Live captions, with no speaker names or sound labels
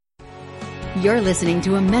You're listening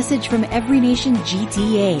to a message from Every Nation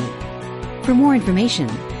GTA. For more information,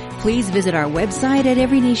 please visit our website at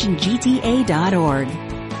everynationgta.org.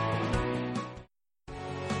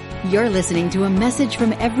 You're listening to a message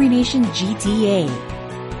from Every Nation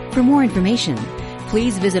GTA. For more information,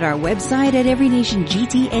 please visit our website at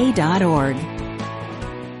everynationgta.org.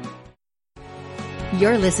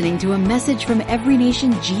 You're listening to a message from Every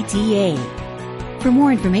Nation GTA. For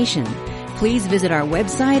more information, please visit our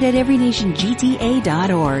website at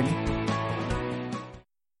everynationgta.org.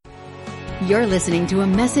 You're listening to a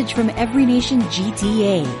message from Every Nation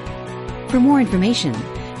GTA. For more information,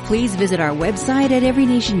 please visit our website at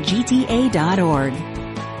everynationgta.org.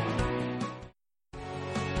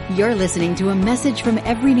 You're listening to a message from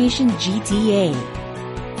Every Nation GTA.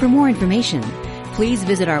 For more information, please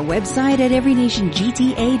visit our website at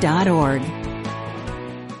everynationgta.org.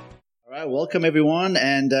 All right, welcome everyone,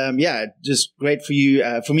 and just great for you,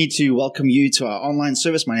 for me to welcome you to our online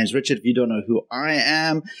service. My name is Richard, if you don't know who I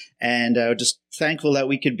am, and just thankful that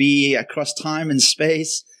we could be across time and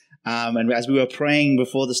space. And as we were praying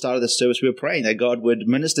before the start of the service, we were praying that God would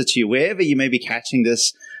minister to you wherever you may be catching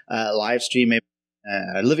this live stream, maybe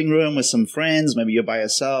a living room with some friends, maybe you're by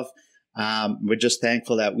yourself. We're just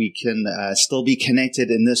thankful that we can still be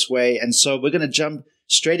connected in this way. And so we're going to jump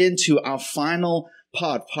straight into our final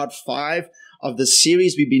part 5 of the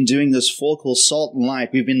series we've been doing this fall called Salt and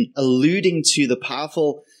Light. We've been alluding to the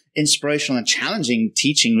powerful, inspirational, and challenging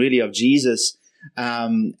teaching really of Jesus.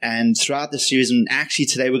 And throughout the series, and actually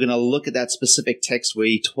today we're going to look at that specific text where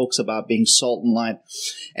he talks about being salt and light.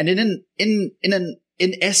 And in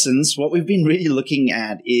essence, what we've been really looking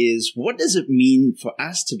at is what does it mean for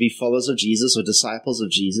us to be followers of Jesus or disciples of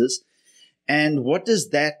Jesus? And what does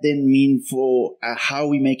that then mean for how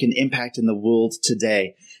we make an impact in the world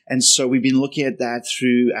today? And so we've been looking at that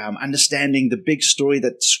through understanding the big story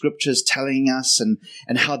that Scripture is telling us and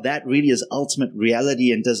how that really is ultimate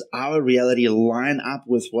reality. And does our reality line up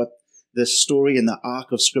with what the story and the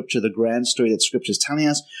arc of Scripture, the grand story that Scripture is telling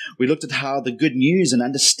us? We looked at how the good news and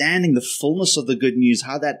understanding the fullness of the good news,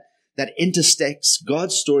 how that intersects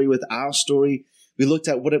God's story with our story. We looked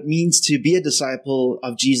at what it means to be a disciple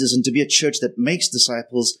of Jesus and to be a church that makes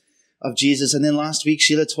disciples of Jesus. And then last week,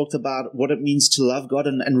 Sheila talked about what it means to love God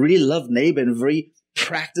and really love neighbor in very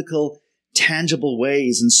practical, tangible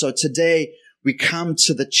ways. And so today we come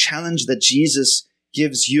to the challenge that Jesus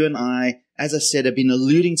gives you and I. As I said, I've been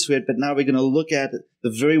alluding to it, but now we're going to look at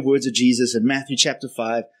the very words of Jesus in Matthew chapter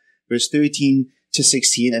 5, verse 13 to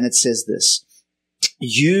 16. And it says this: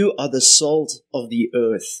 "You are the salt of the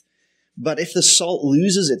earth. But if the salt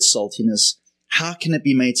loses its saltiness, how can it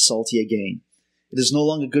be made salty again? It is no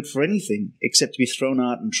longer good for anything except to be thrown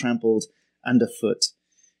out and trampled underfoot.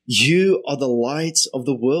 You are the light of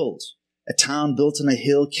the world. A town built on a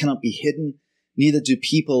hill cannot be hidden. Neither do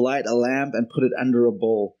people light a lamp and put it under a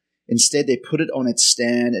bowl. Instead, they put it on its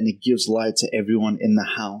stand, and it gives light to everyone in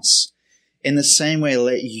the house. In the same way,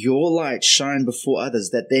 let your light shine before others,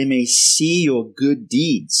 that they may see your good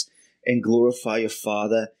deeds and glorify your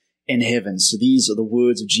Father in heaven." So these are the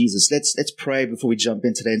words of Jesus. Let's pray before we jump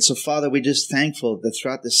in today. And so, Father, we're just thankful that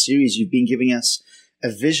throughout this series, you've been giving us a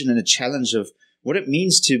vision and a challenge of what it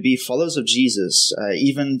means to be followers of Jesus,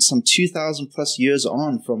 even some 2,000 plus years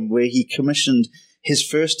on from where he commissioned his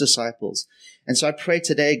first disciples. And so I pray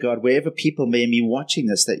today, God, wherever people may be watching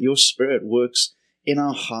this, that your Spirit works in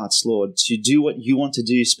our hearts, Lord, to do what you want to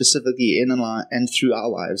do specifically in and through our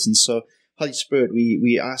lives. And so, Holy Spirit,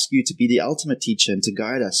 we ask you to be the ultimate teacher and to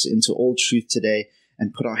guide us into all truth today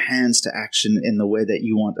and put our hands to action in the way that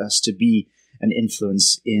you want us to be an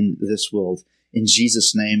influence in this world. In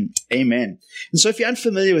Jesus' name, amen. And so if you're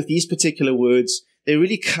unfamiliar with these particular words, they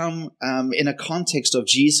really come in a context of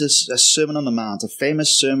Jesus' a Sermon on the Mount, a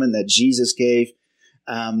famous sermon that Jesus gave.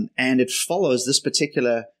 And it follows this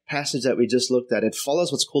particular passage that we just looked at. It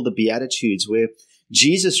follows what's called the Beatitudes, where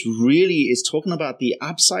Jesus really is talking about the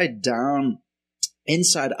upside down,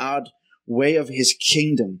 inside out way of his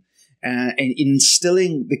kingdom, and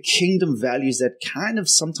instilling the kingdom values that kind of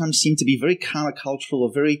sometimes seem to be very countercultural or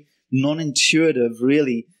very non-intuitive,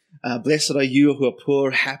 really. Blessed are you who are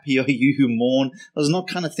poor, happy are you who mourn. Those are not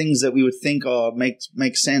kind of things that we would think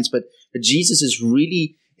make sense, but Jesus is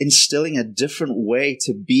really instilling a different way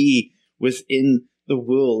to be within the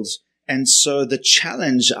world. And so the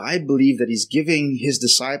challenge, I believe, that he's giving his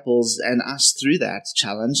disciples and us through that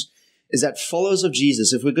challenge is that followers of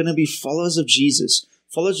Jesus, if we're going to be followers of Jesus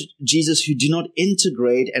who do not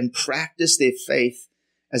integrate and practice their faith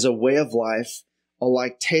as a way of life, are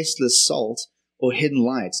like tasteless salt or hidden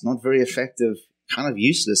light, not very effective, kind of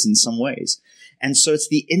useless in some ways. And so it's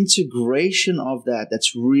the integration of that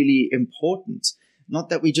that's really important. Not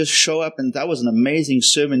that we just show up and that was an amazing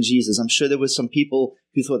sermon, Jesus. I'm sure there were some people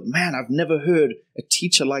who thought, man, I've never heard a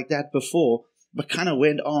teacher like that before, but kind of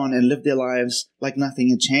went on and lived their lives like nothing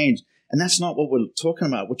had changed. And that's not what we're talking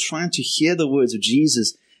about. We're trying to hear the words of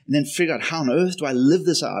Jesus and then figure out, how on earth do I live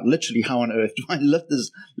this out? Literally, how on earth do I live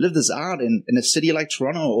this out in a city like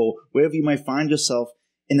Toronto or wherever you may find yourself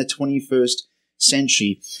in the 21st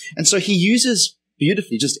century? And so he uses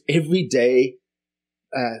beautifully just everyday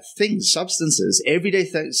things, substances, everyday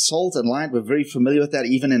things, salt and light. We're very familiar with that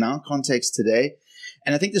even in our context today.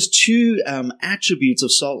 And I think there's two attributes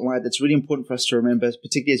of salt and light that's really important for us to remember,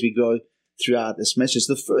 particularly as we go throughout this message.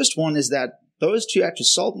 The first one is that those two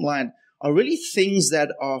attributes, salt and light, are really things that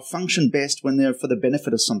are function best when they're for the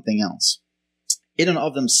benefit of something else. In and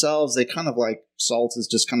of themselves, they're kind of like salt is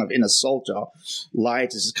just kind of in a salt jar.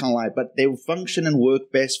 Light is just kind of light, but they function and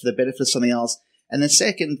work best for the benefit of something else. And the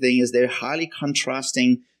second thing is they're highly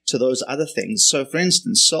contrasting to those other things. So, for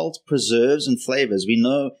instance, salt preserves and flavors. We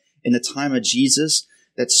know in the time of Jesus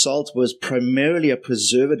that salt was primarily a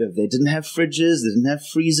preservative. They didn't have fridges, they didn't have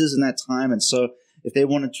freezers in that time. And so if they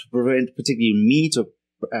wanted to prevent particularly meat or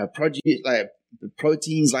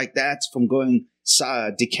proteins like that from going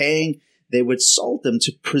decaying, they would salt them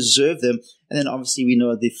to preserve them. And then obviously we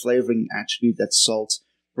know the flavoring attribute that salt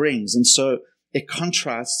brings. And so it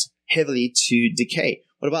contrasts heavily to decay.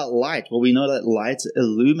 What about light? Well, we know that light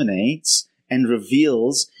illuminates and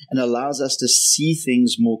reveals and allows us to see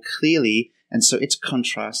things more clearly. And so it's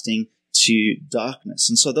contrasting to darkness.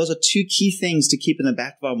 And so those are two key things to keep in the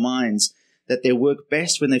back of our minds, that they work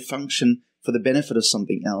best when they function for the benefit of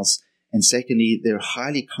something else. And secondly, they're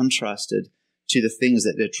highly contrasted to the things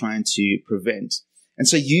that they're trying to prevent. And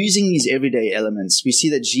so using these everyday elements, we see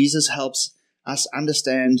that Jesus helps us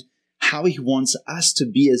understand how he wants us to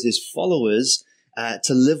be as his followers,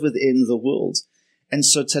 to live within the world. And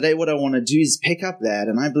so today what I want to do is pick up that,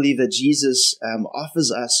 and I believe that Jesus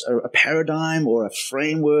offers us a paradigm or a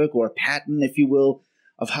framework or a pattern, if you will,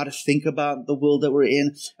 of how to think about the world that we're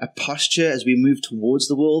in, a posture as we move towards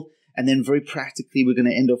the world, and then very practically we're going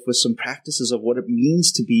to end off with some practices of what it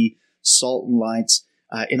means to be salt and light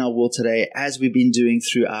in our world today, as we've been doing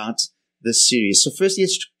throughout this series. So firstly,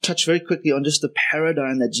 let's touch very quickly on just the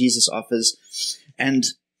paradigm that Jesus offers. And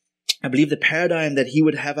I believe the paradigm that he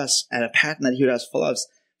would have us, and a pattern that he would have us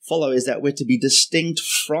follow is that we're to be distinct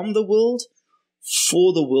from the world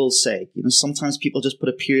for the world's sake. You know, sometimes people just put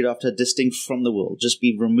a period after distinct from the world. Just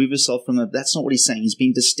remove yourself from it. That's not what he's saying. He's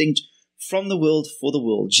being distinct from the world for the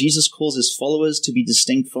world. Jesus calls his followers to be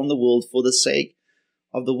distinct from the world for the sake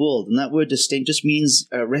of the world. And that word distinct just means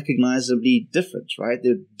recognizably different, right?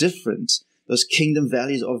 They're different. Those kingdom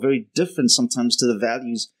values are very different sometimes to the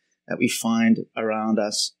values that we find around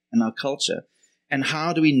us in our culture. And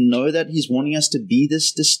how do we know that he's wanting us to be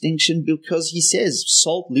this distinction? Because he says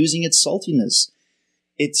salt losing its saltiness,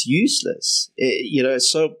 it's useless.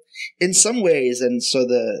 So in some ways, and so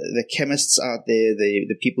the chemists out there,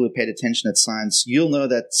 the people who paid attention at science, you'll know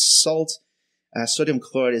that salt, sodium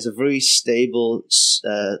chloride, is a very stable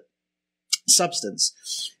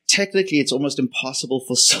substance. Technically, it's almost impossible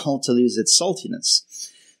for salt to lose its saltiness.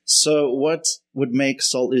 So what would make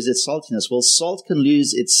salt lose its saltiness? Well, salt can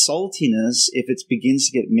lose its saltiness if it begins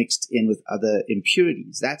to get mixed in with other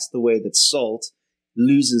impurities. That's the way that salt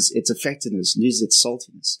loses its effectiveness, loses its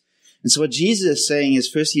saltiness. And so what Jesus is saying is,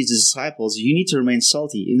 firstly, his disciples, you need to remain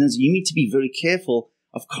salty. And you need to be very careful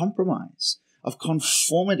of compromise, of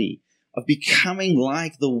conformity, of becoming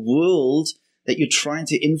like the world that you're trying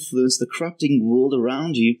to influence, the corrupting world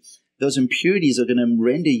around you. Those impurities are going to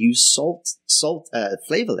render you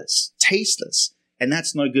flavorless, tasteless, and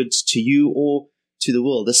that's no good to you or to the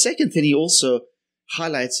world. The second thing he also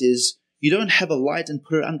highlights is you don't have a light and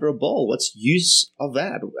put it under a bowl. What's use of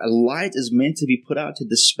that? A light is meant to be put out to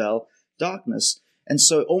dispel darkness. And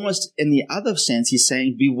so almost in the other sense, he's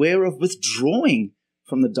saying beware of withdrawing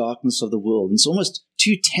from the darkness of the world. And it's almost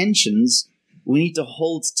two tensions we need to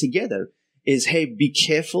hold together is, hey, be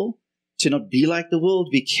careful to not be like the world.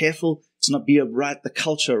 Be careful to not be like the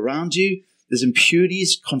culture around you. There's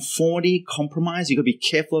impurities, conformity, compromise. You've got to be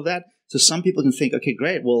careful of that. So some people can think, okay,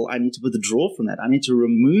 great. Well, I need to withdraw from that. I need to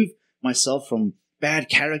remove myself from bad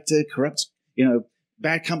character,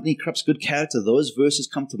 bad company corrupts good character. Those verses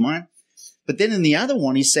come to mind. But then in the other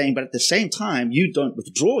one, he's saying, but at the same time, you don't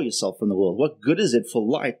withdraw yourself from the world. What good is it for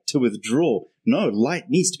light to withdraw? No, light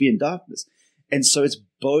needs to be in darkness. And so it's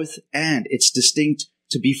both and. It's distinct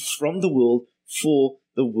to be from the world for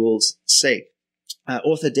the world's sake.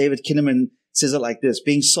 Author David Kinnaman says it like this: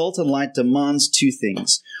 being salt and light demands two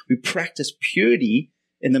things. We practice purity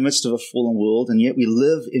in the midst of a fallen world, and yet we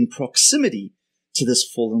live in proximity to this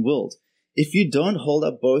fallen world. If you don't hold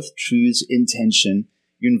up both truths in tension,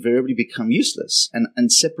 you invariably become useless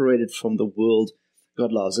and separated from the world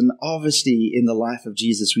God loves. And obviously, in the life of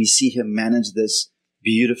Jesus, we see him manage this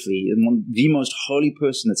beautifully. And the most holy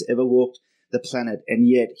person that's ever walked the planet, and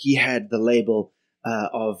yet he had the label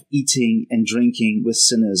of eating and drinking with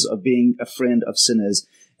sinners, of being a friend of sinners.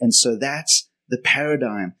 And so that's the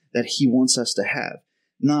paradigm that he wants us to have.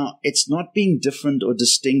 Now, it's not being different or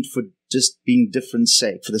distinct for just being different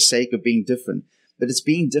for the sake of being different, but it's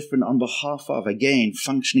being different on behalf of, again,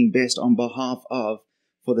 functioning best on behalf of,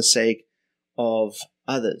 for the sake of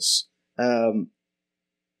others.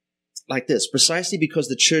 Like this, precisely because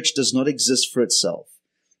the church does not exist for itself,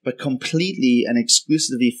 but completely and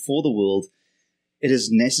exclusively for the world, it is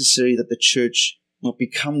necessary that the church not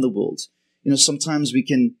become the world. Sometimes we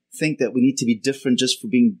can think that we need to be different just for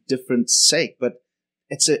being different's sake, but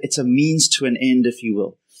it's a means to an end, if you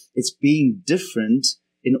will. It's being different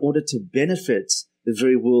in order to benefit the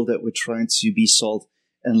very world that we're trying to be salt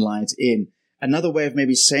and light in. Another way of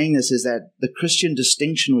maybe saying this is that the Christian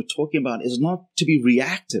distinction we're talking about is not to be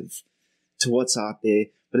reactive to what's out there,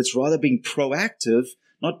 but it's rather being proactive,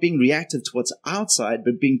 not being reactive to what's outside,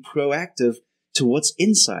 but being proactive to what's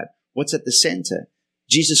inside, what's at the center.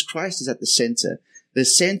 Jesus Christ is at the center. The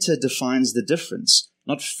center defines the difference,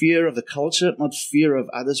 not fear of the culture, not fear of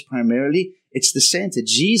others primarily. It's the center.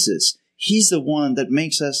 Jesus, he's the one that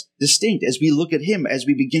makes us distinct. As we look at him, as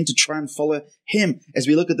we begin to try and follow him, as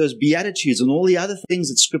we look at those Beatitudes and all the other things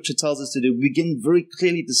that Scripture tells us to do, we begin very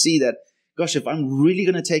clearly to see that, gosh, if I'm really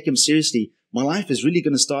going to take him seriously, my life is really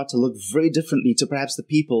going to start to look very differently to perhaps the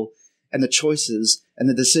people and the choices and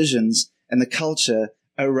the decisions and the culture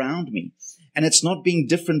around me. And it's not being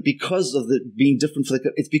different because of being different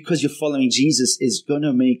it's because you're following Jesus is going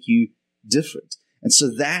to make you different. And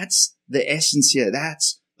so that's the essence here.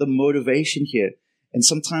 That's the motivation here. And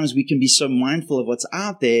sometimes we can be so mindful of what's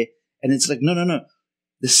out there, and it's like, no.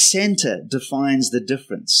 The center defines the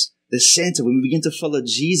difference. The center, when we begin to follow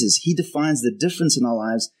Jesus, he defines the difference in our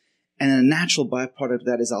lives. And a natural byproduct of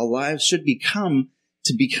that is our lives should become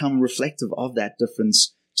reflective of that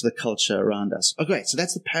difference to the culture around us. Okay, so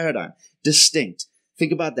that's the paradigm. Distinct.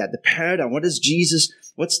 Think about that. The paradigm. What is Jesus?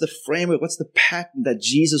 What's the framework? What's the pattern that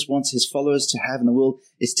Jesus wants his followers to have in the world?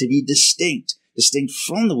 Is to be distinct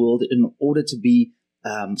from the world in order to be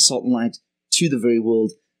salt and light to the very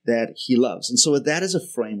world that he loves. And so with that as a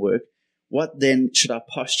framework, what then should our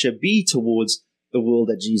posture be towards the world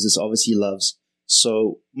that Jesus obviously loves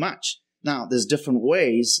so much? Now, there's different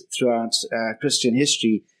ways throughout Christian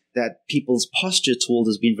history that people's posture towards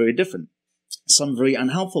has been very different. Some very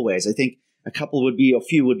unhelpful ways. I think a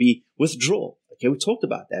few would be withdrawal. Okay, we talked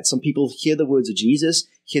about that. Some people hear the words of Jesus,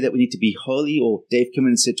 hear that we need to be holy, or Dave came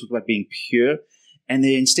in and talk about being pure, and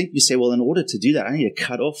they instinctively say, well, in order to do that, I need to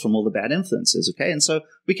cut off from all the bad influences, okay? And so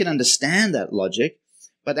we can understand that logic,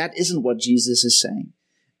 but that isn't what Jesus is saying.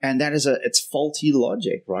 And it's faulty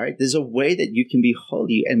logic, right? There's a way that you can be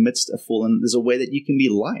holy amidst a fallen, there's a way that you can be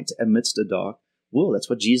light amidst a dark world. That's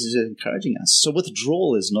what Jesus is encouraging us. So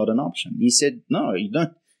withdrawal is not an option. He said, no, you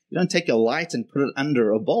don't take a light and put it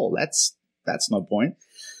under a bowl. That's no point.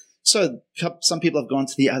 So some people have gone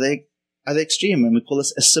to the other extreme, and we call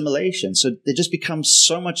this assimilation. So they just become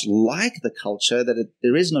so much like the culture that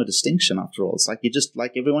there is no distinction after all. It's like you're just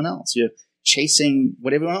like everyone else. You're chasing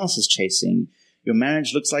what everyone else is chasing. Your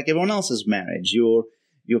marriage looks like everyone else's marriage. Your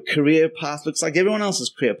career path looks like everyone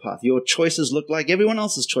else's career path. Your choices look like everyone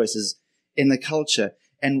else's choices in the culture.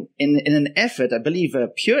 And in an effort, I believe a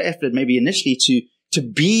pure effort maybe initially to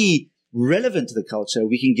be relevant to the culture,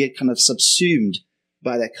 we can get kind of subsumed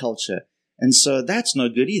by that culture. And so that's no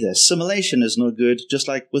good either. Assimilation is no good, just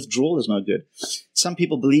like withdrawal is no good. Some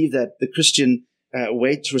people believe that the Christian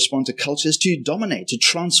way to respond to culture is to dominate, to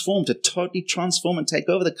transform, to totally transform and take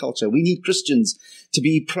over the culture. We need Christians to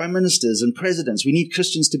be prime ministers and presidents. We need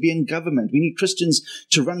Christians to be in government. We need Christians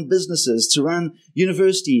to run businesses, to run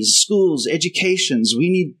universities, schools, educations. We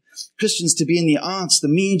need Christians to be in the arts, the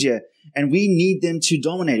media, and we need them to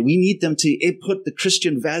dominate. We need them to put the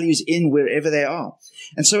Christian values in wherever they are.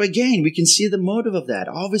 And so again, we can see the motive of that.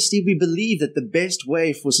 Obviously, we believe that the best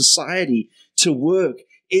way for society to work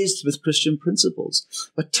is with Christian principles.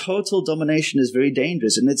 But total domination is very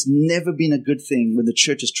dangerous, and it's never been a good thing when the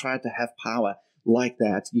church has tried to have power like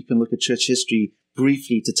that. You can look at church history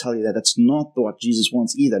briefly to tell you that that's not what Jesus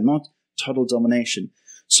wants either, not total domination.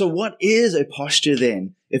 So what is a posture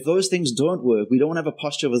then? If those things don't work, we don't want to have a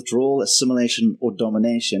posture of withdrawal, assimilation, or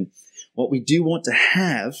domination. What we do want to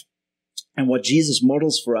have, and what Jesus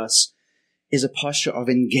models for us, is a posture of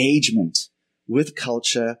engagement with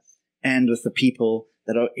culture and with the people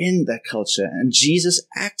that are in that culture. And Jesus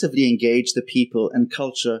actively engaged the people and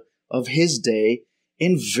culture of his day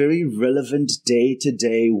in very relevant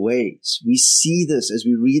day-to-day ways. We see this as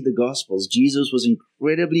we read the Gospels. Jesus was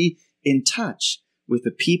incredibly in touch with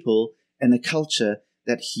the people and the culture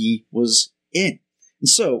that he was in. And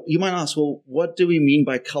so you might ask, well, what do we mean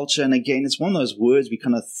by culture? And again, it's one of those words we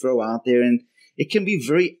kind of throw out there, and it can be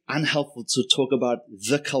very unhelpful to talk about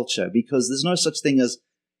the culture because there's no such thing as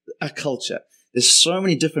a culture. There's so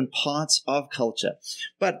many different parts of culture,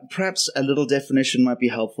 but perhaps a little definition might be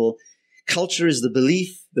helpful. Culture is the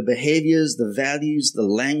belief, the behaviors, the values, the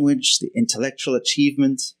language, the intellectual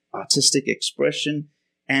achievement, artistic expression,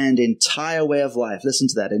 and entire way of life. Listen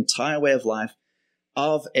to that, entire way of life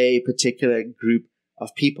of a particular group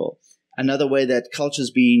of people. Another way that culture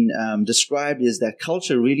is being described is that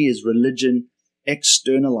culture really is religion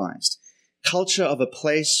externalized. Culture of a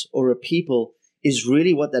place or a people is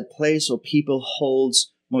really what that place or people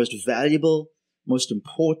holds most valuable, most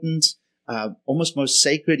important, almost most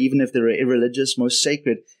sacred, even if they're irreligious, most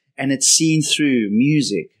sacred. And it's seen through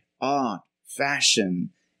music, art, fashion,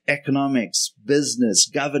 economics, business,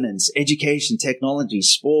 governance, education, technology,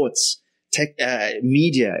 sports,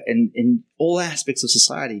 media, and in all aspects of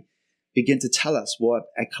society begin to tell us what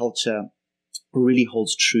a culture really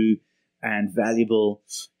holds true and valuable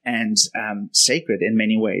and sacred in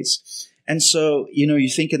many ways. And so, you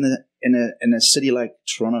think in a city like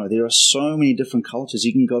Toronto, there are so many different cultures.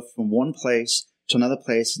 You can go from one place to another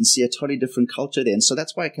place and see a totally different culture there. And so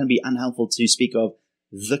that's why it can be unhelpful to speak of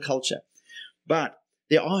the culture. But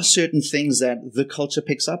there are certain things that the culture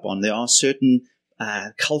picks up on. There are certain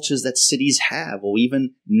cultures that cities have or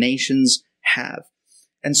even nations have.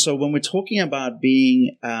 And so when we're talking about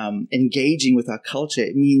being engaging with our culture,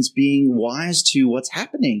 it means being wise to what's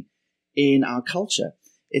happening in our culture.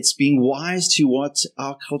 It's being wise to what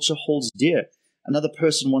our culture holds dear. Another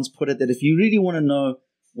person once put it that if you really want to know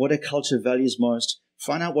what a culture values most,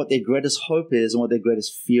 find out what their greatest hope is and what their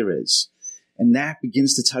greatest fear is. And that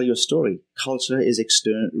begins to tell your story. Culture is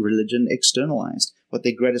religion externalized, what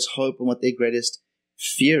their greatest hope and what their greatest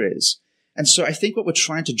fear is. And so I think what we're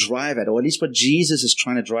trying to drive at, or at least what Jesus is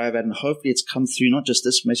trying to drive at, and hopefully it's come through not just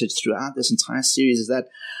this message, throughout this entire series, is that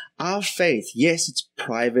our faith, yes, it's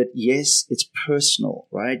private. Yes, it's personal,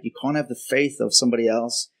 right? You can't have the faith of somebody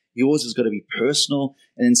else. Yours is going to be personal.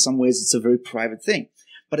 And in some ways, it's a very private thing.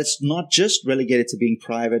 But it's not just relegated to being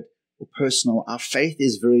private or personal. Our faith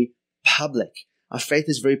is very public. Our faith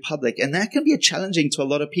is very public. And that can be challenging to a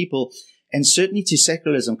lot of people, and certainly to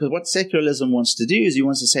secularism, because what secularism wants to do is he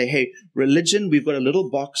wants to say, hey, religion, we've got a little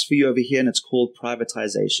box for you over here, and it's called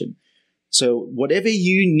privatization. So whatever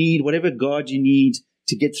you need, whatever God you need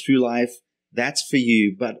to get through life, that's for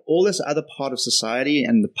you. But all this other part of society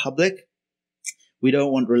and the public, we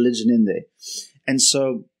don't want religion in there. And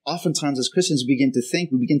so oftentimes as Christians, we begin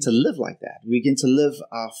to live like that. We begin to live,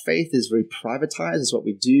 our faith is very privatized, it's what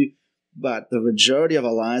we do. But the majority of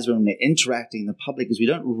our lives when we're interacting in the public is we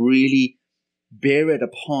don't really bear it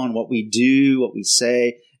upon what we do, what we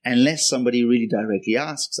say, unless somebody really directly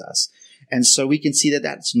asks us. And so we can see that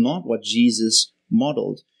that's not what Jesus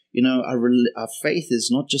modeled. Our faith is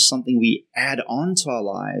not just something we add on to our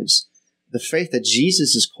lives. The faith that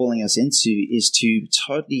Jesus is calling us into is to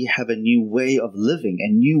totally have a new way of living,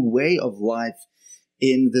 a new way of life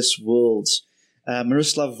in this world.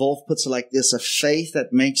 Miroslav Volf puts it like this: a faith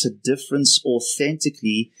that makes a difference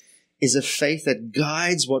authentically is a faith that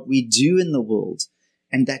guides what we do in the world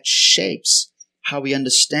and that shapes how we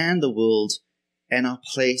understand the world and our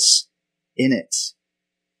place in it.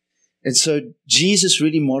 And so Jesus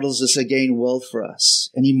really models this again well for us.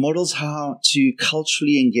 And he models how to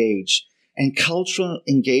culturally engage. And cultural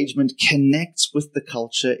engagement connects with the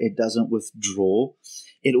culture. It doesn't withdraw.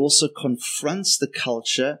 It also confronts the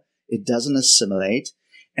culture. It doesn't assimilate.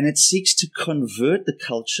 And it seeks to convert the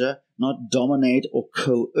culture, not dominate or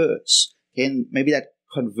coerce. Again, maybe that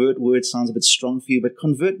convert word sounds a bit strong for you, but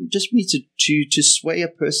convert just means to sway a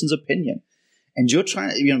person's opinion. And you're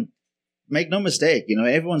trying to, make no mistake,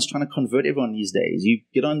 everyone's trying to convert everyone these days. You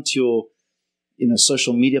get onto your,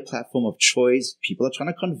 social media platform of choice, people are trying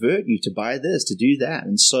to convert you to buy this, to do that.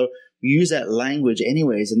 And so we use that language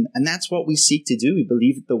anyways. And that's what we seek to do. We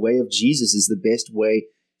believe that the way of Jesus is the best way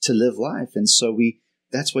to live life. And so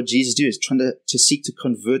that's what Jesus do, is trying to seek to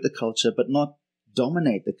convert the culture, but not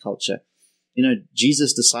dominate the culture.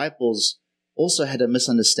 Jesus' disciples also had a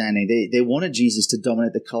misunderstanding. They wanted Jesus to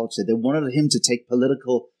dominate the culture. They wanted him to take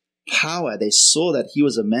political power. They saw that he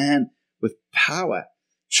was a man with power,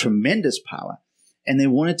 tremendous power, and they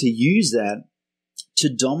wanted to use that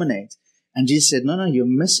to dominate. And Jesus said, no, you're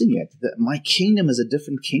missing it. My kingdom is a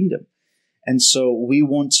different kingdom. And so we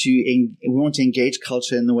want to engage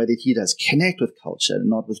culture in the way that he does, connect with culture,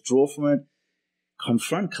 not withdraw from it,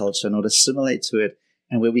 confront culture, not assimilate to it,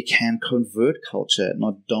 and where we can convert culture,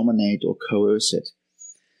 not dominate or coerce it.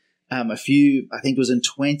 I think it was in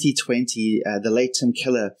 2020, the late Tim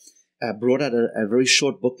Keller brought out a very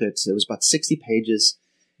short booklet. It was about 60 pages.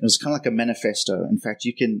 It was kind of like a manifesto. In fact,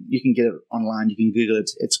 you can get it online. You can Google it.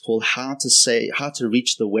 It's called How to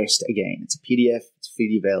Reach the West Again. It's a PDF. It's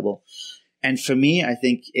freely available. And for me, I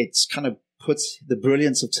think it's kind of puts the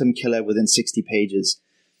brilliance of Tim Keller within 60 pages.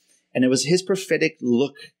 And it was his prophetic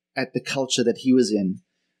look at the culture that he was in,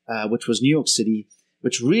 which was New York City,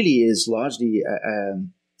 which really is largely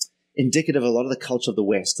indicative of a lot of the culture of the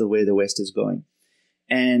West, the way the West is going.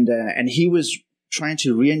 And he was trying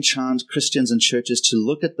to re-enchant Christians and churches to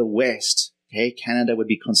look at the West. Okay, Canada would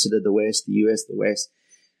be considered the West, the US, the West.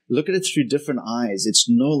 Look at it through different eyes. It's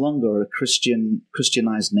no longer a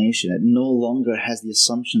Christianized nation. It no longer has the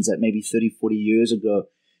assumptions that maybe 30, 40 years ago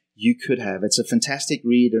you could have. It's a fantastic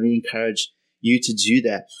read, and I encourage you to do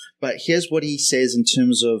that. But here's what he says in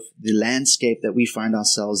terms of the landscape that we find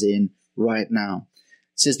ourselves in right now.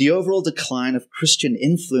 It says, the overall decline of Christian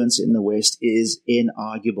influence in the West is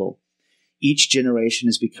inarguable. Each generation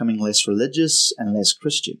is becoming less religious and less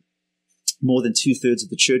Christian. More than 2/3 of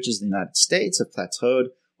the churches in the United States have plateaued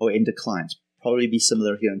or in decline. Probably be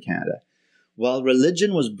similar here in Canada. While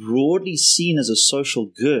religion was broadly seen as a social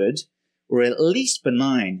good, or at least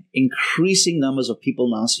benign, increasing numbers of people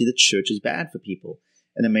now see the church as bad for people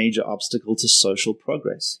and a major obstacle to social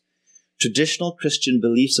progress. Traditional Christian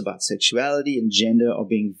beliefs about sexuality and gender are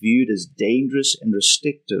being viewed as dangerous and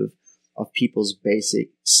restrictive of people's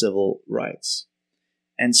basic civil rights.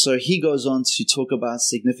 And so he goes on to talk about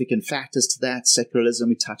significant factors to that. Secularism,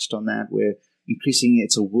 we touched on that, where increasingly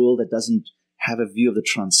it's a world that doesn't have a view of the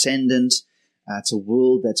transcendent. It's a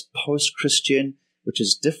world that's post-Christian, which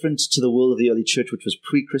is different to the world of the early church, which was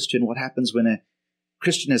pre-Christian. What happens when a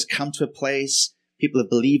Christian has come to a place, people have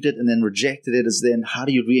believed it and then rejected it, is then how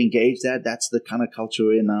do you re-engage that? That's the kind of culture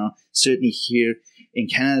we're in now. Certainly here in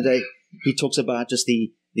Canada, he talks about just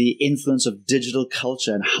the influence of digital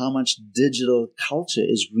culture and how much digital culture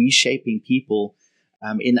is reshaping people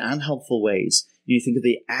in unhelpful ways. You think of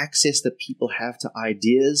the access that people have to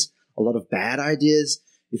ideas, a lot of bad ideas.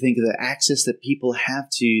 You think of the access that people have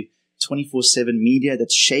to 24/7 media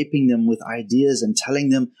that's shaping them with ideas and telling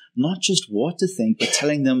them not just what to think, but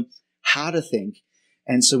telling them how to think.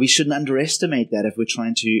 And so we shouldn't underestimate that if we're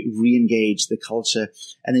trying to re-engage the culture.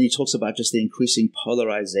 And then he talks about just the increasing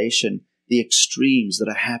polarization, the extremes that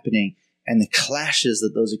are happening and the clashes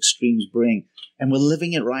that those extremes bring. And we're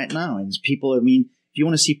living it right now. And people, if you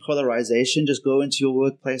want to see polarization, just go into your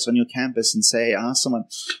workplace on your campus and ask someone,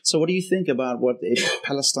 so what do you think about what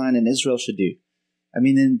Palestine and Israel should do?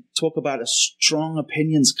 Then talk about strong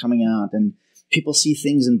opinions coming out, and people see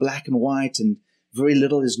things in black and white, and very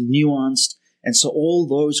little is nuanced. And so all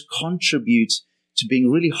those contribute to being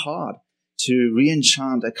really hard to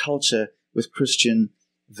re-enchant a culture with Christian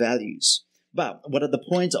values. But what at the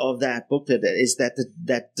point of that booklet is that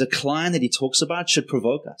that decline that he talks about should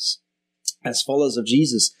provoke us as followers of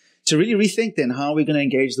Jesus to really rethink then how we're going to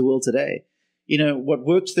engage the world today. What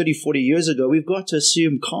worked 30, 40 years ago, we've got to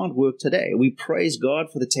assume can't work today. We praise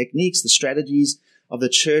God for the techniques, the strategies of the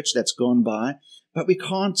church that's gone by, but we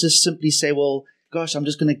can't just simply say, well, gosh, I'm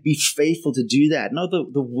just going to be faithful to do that. No,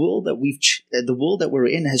 the world that we're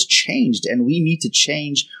in has changed, and we need to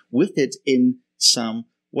change with it in some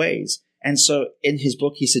ways. And so in his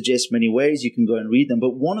book, he suggests many ways. You can go and read them.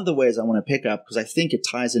 But one of the ways I want to pick up, because I think it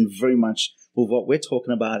ties in very much with what we're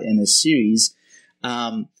talking about in this series,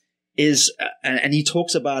 is he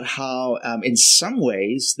talks about how in some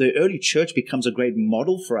ways the early church becomes a great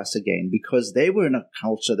model for us again, because they were in a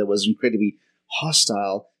culture that was incredibly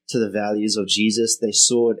hostile to the values of Jesus. They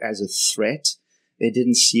saw it as a threat. They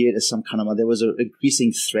didn't see it as some kind of, there was an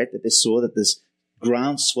increasing threat that they saw, that this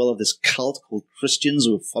groundswell of this cult called Christians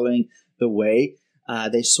who were following the way.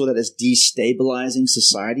 They saw that as destabilizing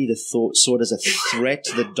society. They saw it as a threat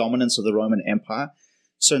to the dominance of the Roman Empire.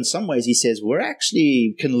 So in some ways, he says, we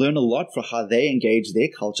actually can learn a lot from how they engaged their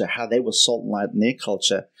culture, how they were salt and light in their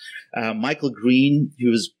culture. Michael Green,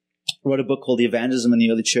 who wrote a book called The Evangelism in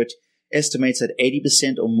the Early Church, estimates that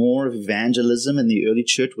 80% or more of evangelism in the early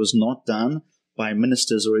church was not done by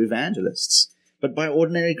ministers or evangelists, but by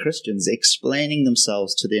ordinary Christians explaining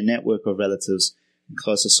themselves to their network of relatives and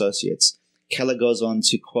close associates. Keller goes on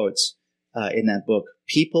to quote in that book,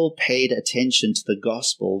 people paid attention to the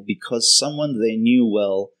gospel because someone they knew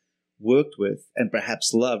well, worked with, and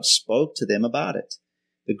perhaps loved spoke to them about it.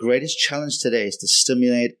 the greatest challenge today is to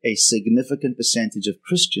stimulate a significant percentage of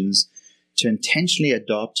Christians to intentionally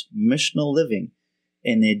adopt missional living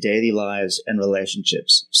in their daily lives and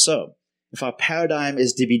relationships. So, if our paradigm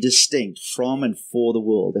is to be distinct from and for the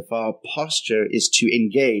world, if our posture is to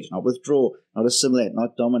engage, not withdraw, not assimilate,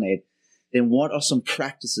 not dominate, then what are some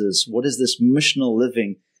practices? What is this missional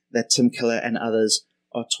living that Tim Keller and others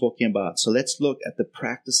are talking about? So let's look at the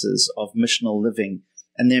practices of missional living.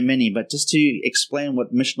 And there are many, but just to explain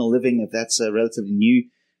what missional living, if that's a relatively new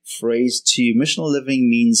phrase to you, missional living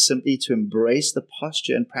means simply to embrace the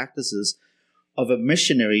posture and practices of a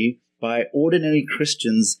missionary by ordinary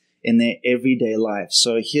Christians in their everyday life.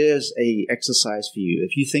 So here's a exercise for you.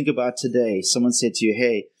 If you think about today, someone said to you,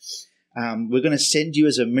 hey, we're going to send you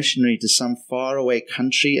as a missionary to some faraway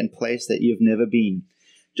country and place that you've never been.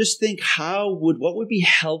 Just think what would be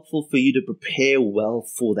helpful for you to prepare well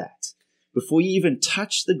for that? Before you even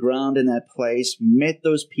touch the ground in that place, met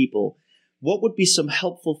those people, what would be some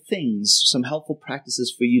helpful things, some helpful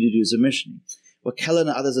practices for you to do as a missionary? What Keller and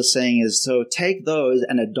others are saying is, so take those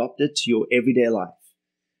and adopt it to your everyday life,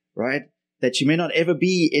 right? That you may not ever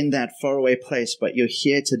be in that faraway place, but you're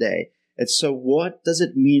here today. And so what does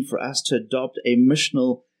it mean for us to adopt a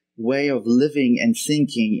missional way of living and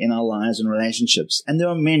thinking in our lives and relationships? And there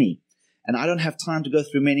are many. And I don't have time to go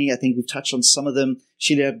through many. I think we've touched on some of them.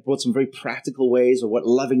 Sheila brought some very practical ways of what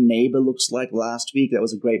loving neighbor looks like last week. That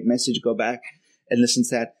was a great message. Go back and listen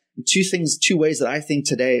to that. And two ways that I think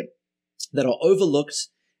today that are overlooked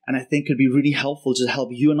and I think could be really helpful to help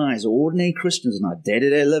you and I as ordinary Christians in our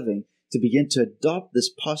day-to-day living to begin to adopt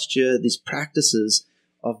this posture, these practices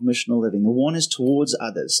of missional living. The one is towards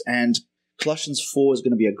others. And Colossians 4 is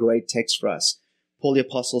going to be a great text for us. Paul the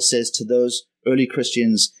Apostle says to those early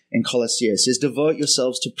Christians in Colossae, says, devote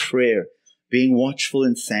yourselves to prayer, being watchful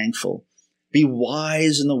and thankful. Be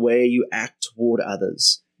wise in the way you act toward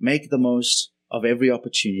others. Make the most of every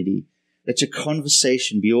opportunity. Let your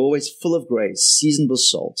conversation be always full of grace, seasoned with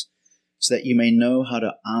salt, so that you may know how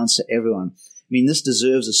to answer everyone. I mean, this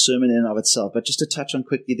deserves a sermon in and of itself, but just to touch on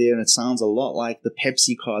quickly there, and it sounds a lot like the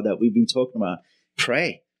Pepsi card that we've been talking about.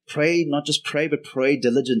 Pray. Pray, not just pray, but pray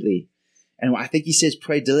diligently. And I think he says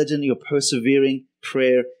pray diligently or persevering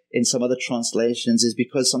prayer in some other translations is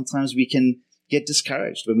because sometimes we can get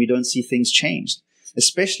discouraged when we don't see things changed,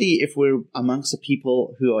 especially if we're amongst the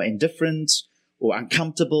people who are indifferent or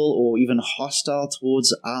uncomfortable or even hostile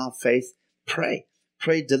towards our faith. Pray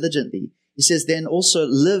diligently. He says then also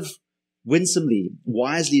live winsomely.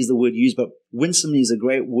 Wisely is the word used, but winsomely is a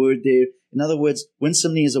great word there. In other words,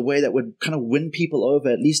 winsomely is a way that would kind of win people over.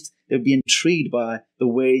 At least they would be intrigued by the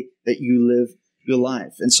way that you live your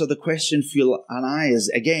life. And so the question for you and I is,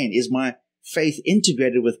 again, is my faith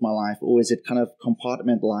integrated with my life, or is it kind of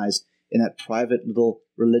compartmentalized in that private little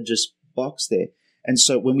religious box there? And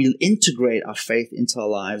so when we integrate our faith into our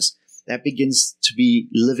lives, that begins to be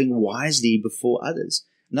living wisely before others.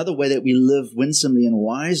 Another way that we live winsomely and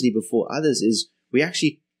wisely before others is we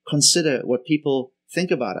actually consider what people think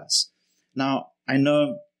about us. Now, I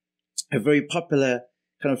know a very popular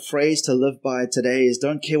kind of phrase to live by today is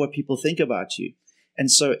don't care what people think about you. And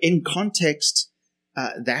so in context,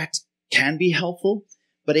 that can be helpful.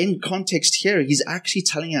 But in context here, he's actually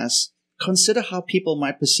telling us, consider how people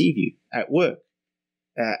might perceive you at work,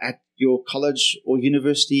 at your college or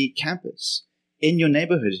university campus, in your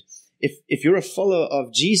neighborhood. If you're a follower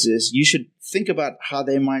of Jesus, you should think about how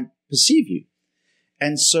they might perceive you.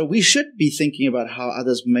 And so we should be thinking about how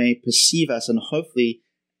others may perceive us. And hopefully,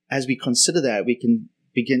 as we consider that, we can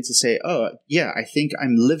begin to say, oh, yeah, I think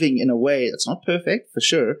I'm living in a way that's not perfect, for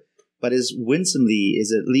sure, but is winsomely,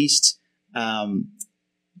 is at least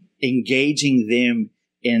engaging them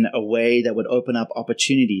in a way that would open up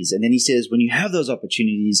opportunities. And then he says, when you have those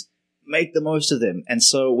opportunities, make the most of them. And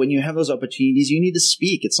so when you have those opportunities, you need to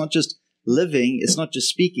speak. It's not just living. It's not just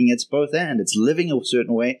speaking. It's both and. It's living a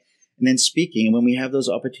certain way and then speaking. And when we have those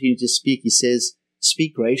opportunities to speak, he says,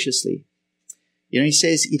 speak graciously. You know,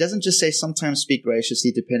 he doesn't just say sometimes speak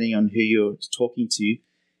graciously depending on who you're talking to. He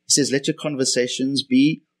says, let your conversations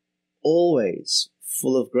be always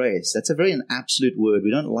full of grace. That's a very an absolute word.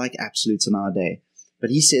 We don't like absolutes in our day. But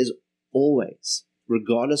he says always,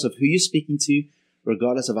 regardless of who you're speaking to,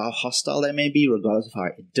 regardless of how hostile they may be, regardless of how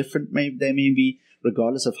indifferent they may be,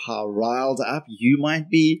 regardless of how riled up you might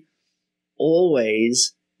be,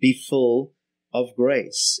 always be full of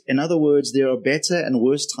grace. In other words, there are better and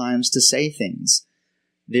worse times to say things.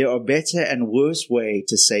 There are better and worse ways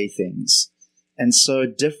to say things. And so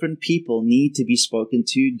different people need to be spoken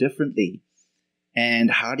to differently. And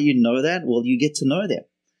how do you know that? Well, you get to know them,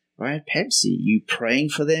 right? Pepsi, you praying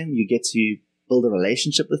for them, you get to build a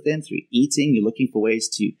relationship with them through eating. You're looking for ways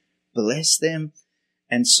to bless them.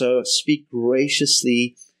 And so speak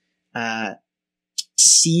graciously,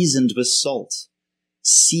 seasoned with salt.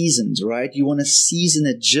 Seasoned, right? You want to season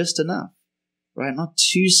it just enough, right? Not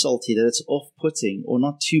too salty that it's off-putting, or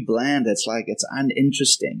not too bland that's like it's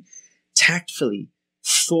uninteresting. Tactfully,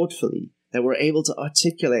 thoughtfully, that we're able to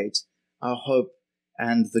articulate our hope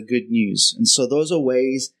and the good news. And so those are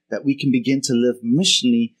ways that we can begin to live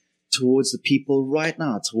missionally towards the people right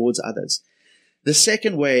now, towards others. The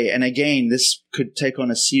second way, and again, this could take on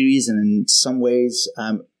a series, and in some ways,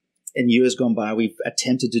 in years gone by, we've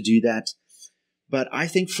attempted to do that. But I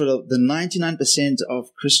think for the 99%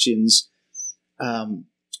 of Christians,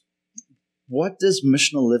 what does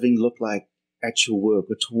missional living look like at your work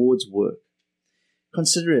or towards work?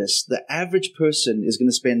 Consider this. The average person is going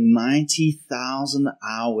to spend 90,000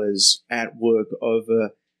 hours at work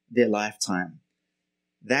over their lifetime.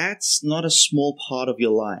 That's not a small part of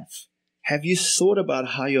your life. Have you thought about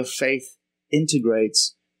how your faith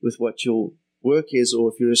integrates with what your work is, or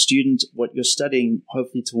if you're a student, what you're studying,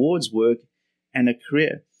 hopefully towards work and a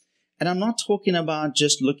career? And I'm not talking about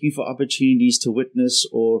just looking for opportunities to witness,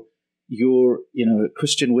 or your,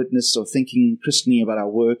 Christian witness, or thinking Christianly about our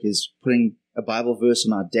work is putting a Bible verse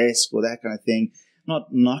on our desk or that kind of thing. I'm not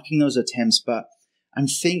knocking those attempts, but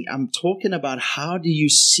I'm talking about how do you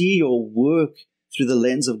see your work through the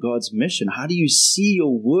lens of God's mission? How do you see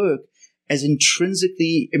your work as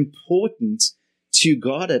intrinsically important to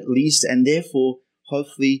God at least, and therefore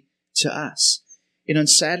hopefully to us? And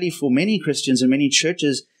sadly for many Christians and many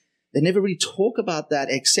churches, they never really talk about that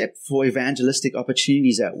except for evangelistic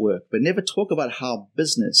opportunities at work, but never talk about how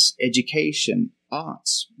business, education,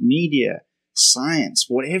 arts, media, science,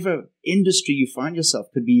 whatever industry you find yourself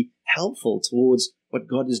could be helpful towards what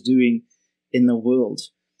God is doing in the world.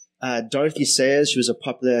 Dorothy Sayers, she was a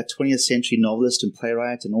popular 20th century novelist and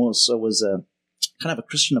playwright, and also was a kind of a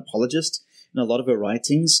Christian apologist in a lot of her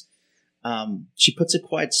writings. She puts it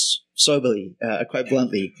quite soberly, quite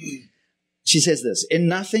bluntly. She says this: "In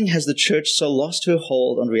nothing has the church so lost her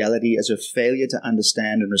hold on reality as her failure to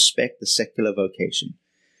understand and respect the secular vocation.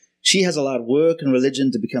 She has allowed work and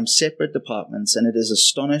religion to become separate departments, and it is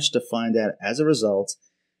astonished to find that, as a result,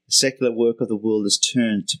 the secular work of the world is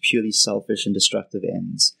turned to purely selfish and destructive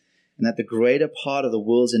ends, and that the greater part of the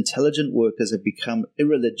world's intelligent workers have become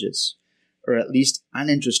irreligious, or at least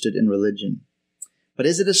uninterested in religion. But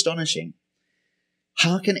is it astonishing?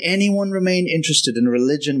 How can anyone remain interested in a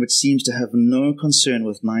religion which seems to have no concern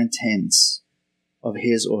with 9/10 of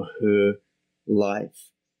his or her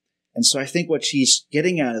life?" And so I think what she's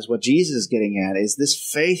getting at is what Jesus is getting at, is this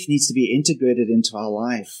faith needs to be integrated into our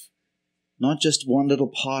life. Not just one little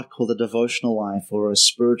part called a devotional life or a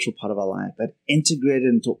spiritual part of our life, but integrated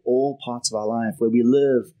into all parts of our life, where we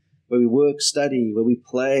live, where we work, study, where we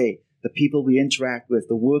play, the people we interact with,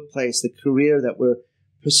 the workplace, the career that we're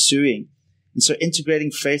pursuing. And so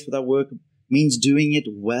integrating faith with our work means doing it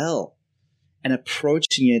well and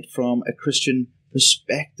approaching it from a Christian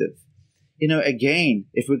perspective. Again,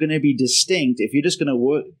 if we're going to be distinct, if you're just going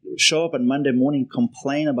to show up on Monday morning,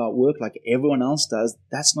 complain about work like everyone else does,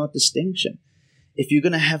 that's not distinction. If you're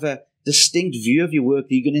going to have a distinct view of your work,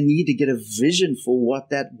 you're going to need to get a vision for what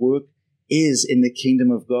that work is in the kingdom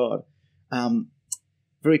of God.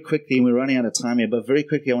 Very quickly, and we're running out of time here, but very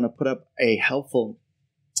quickly, I want to put up a helpful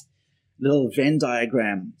little Venn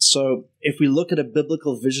diagram. So if we look at a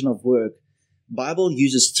biblical vision of work, Bible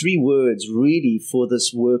uses 3 words really for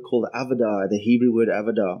this work called avodah, the Hebrew word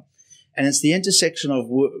avodah. And it's the intersection of,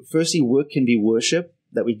 firstly, work can be worship,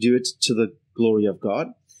 that we do it to the glory of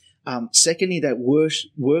God. Secondly, that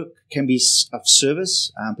work can be of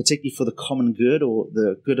service, particularly for the common good or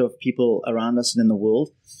the good of people around us and in the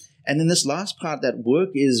world. And then this last part, that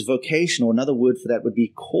work is vocation, or another word for that would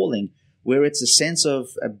be calling, where it's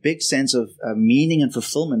a big sense of meaning and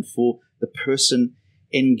fulfillment for the person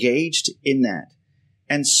engaged in that.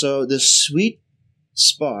 And so the sweet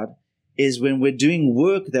spot is when we're doing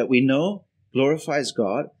work that we know glorifies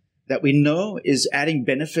God, that we know is adding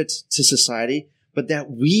benefit to society, but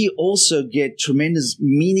that we also get tremendous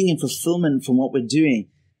meaning and fulfillment from what we're doing.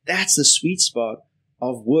 That's the sweet spot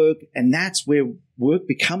of work, and that's where work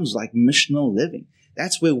becomes like missional living.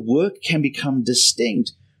 That's where work can become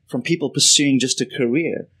distinct from people pursuing just a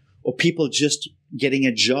career or people just getting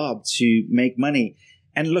a job to make money.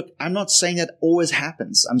 And look, I'm not saying that always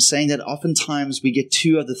happens. I'm saying that oftentimes we get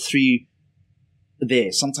 2 of the 3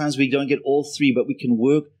 there. Sometimes we don't get all 3, but we can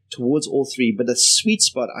work towards all 3. But the sweet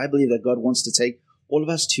spot I believe that God wants to take all of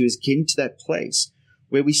us to is getting to that place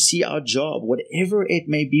where we see our job, whatever it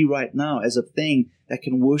may be right now, as a thing that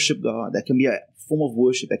can worship God, that can be a form of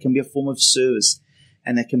worship, that can be a form of service,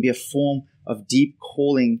 and that can be a form of deep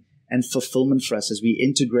calling and fulfillment for us as we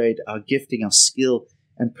integrate our gifting, our skill,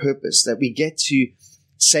 and purpose, that we get to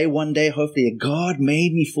say one day, hopefully, God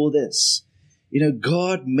made me for this.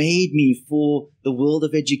 God made me for the world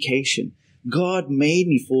of education. God made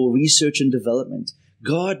me for research and development.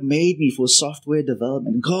 God made me for software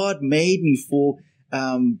development. God made me for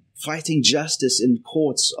fighting justice in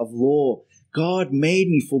courts of law. God made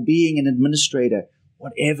me for being an administrator,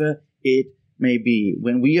 whatever it may be.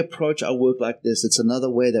 When we approach our work like this, it's another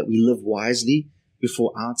way that we live wisely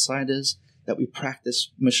before outsiders, that we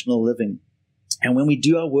practice missional living. And when we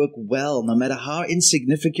do our work well, no matter how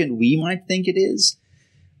insignificant we might think it is,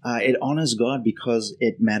 it honors God because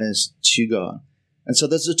it matters to God. And so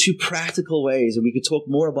those are two practical ways, and we could talk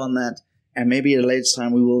more about that, and maybe at a later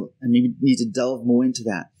time we will and maybe need to delve more into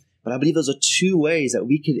that. But I believe those are two ways that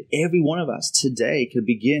we could, every one of us today, could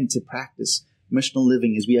begin to practice missional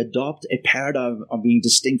living as we adopt a paradigm of being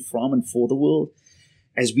distinct from and for the world.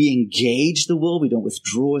 As we engage the world, we don't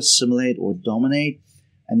withdraw, assimilate, or dominate.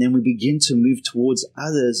 And then we begin to move towards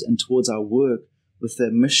others and towards our work with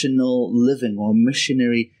a missional living or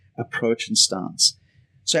missionary approach and stance.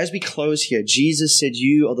 So as we close here, Jesus said,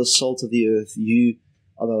 you are the salt of the earth. You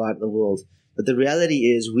are the light of the world. But the reality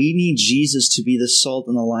is we need Jesus to be the salt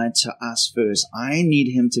and the light to us first. I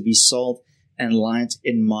need him to be salt and light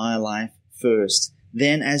in my life first.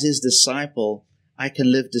 Then as his disciple, I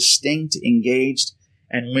can live distinct, engaged,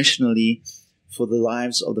 and missionally for the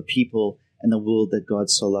lives of the people and the world that God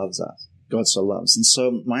so loves us. God so loves. And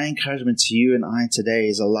so my encouragement to you and I today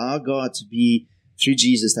is allow God to be, through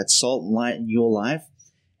Jesus, that salt and light in your life,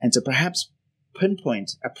 and to perhaps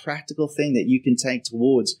pinpoint a practical thing that you can take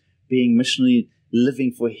towards being missionally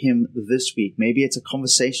living for him this week. Maybe it's a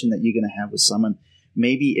conversation that you're going to have with someone.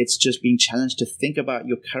 Maybe it's just being challenged to think about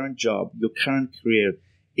your current job, your current career.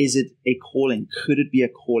 Is it a calling? Could it be a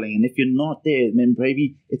calling? And if you're not there, then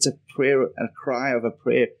maybe it's a prayer, a cry of a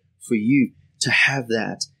prayer for you to have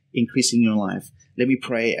that increase in your life. Let me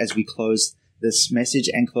pray as we close this message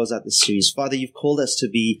and close out this series. Father, you've called us to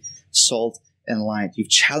be salt and light. You've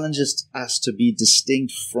challenged us to be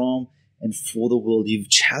distinct from and for the world. You've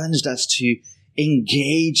challenged us to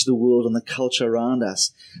engage the world and the culture around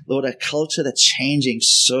us. Lord, a culture that's changing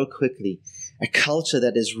so quickly, a culture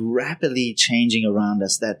that is rapidly changing around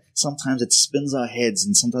us, that sometimes it spins our heads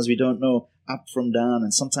and sometimes we don't know up from down,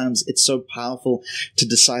 and sometimes it's so powerful to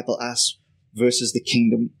disciple us versus the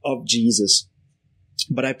kingdom of Jesus.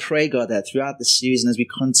 But I pray, God, that throughout this series and as we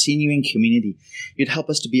continue in community, you'd help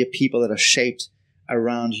us to be a people that are shaped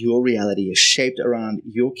around your reality, are shaped around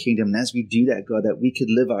your kingdom. And as we do that, God, that we could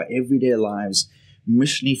live our everyday lives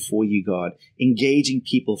missionally for you, God, engaging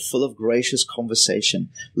people full of gracious conversation,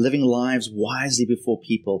 living lives wisely before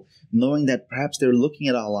people, knowing that perhaps they're looking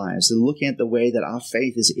at our lives, they're looking at the way that our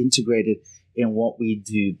faith is integrated in what we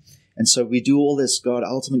do. And so we do all this, God,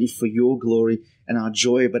 ultimately for your glory and our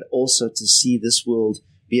joy, but also to see this world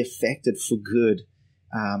be affected for good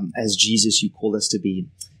as Jesus, you call us to be.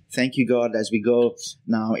 Thank you, God, as we go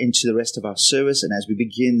now into the rest of our service and as we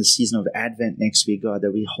begin the season of Advent next week, God,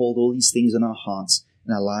 that we hold all these things in our hearts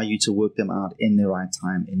and allow you to work them out in the right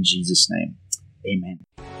time. In Jesus' name, amen.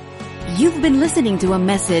 You've been listening to a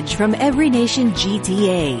message from Every Nation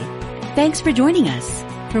GTA. Thanks for joining us.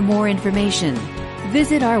 For more information,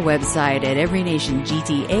 visit our website at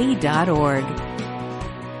everynationgta.org.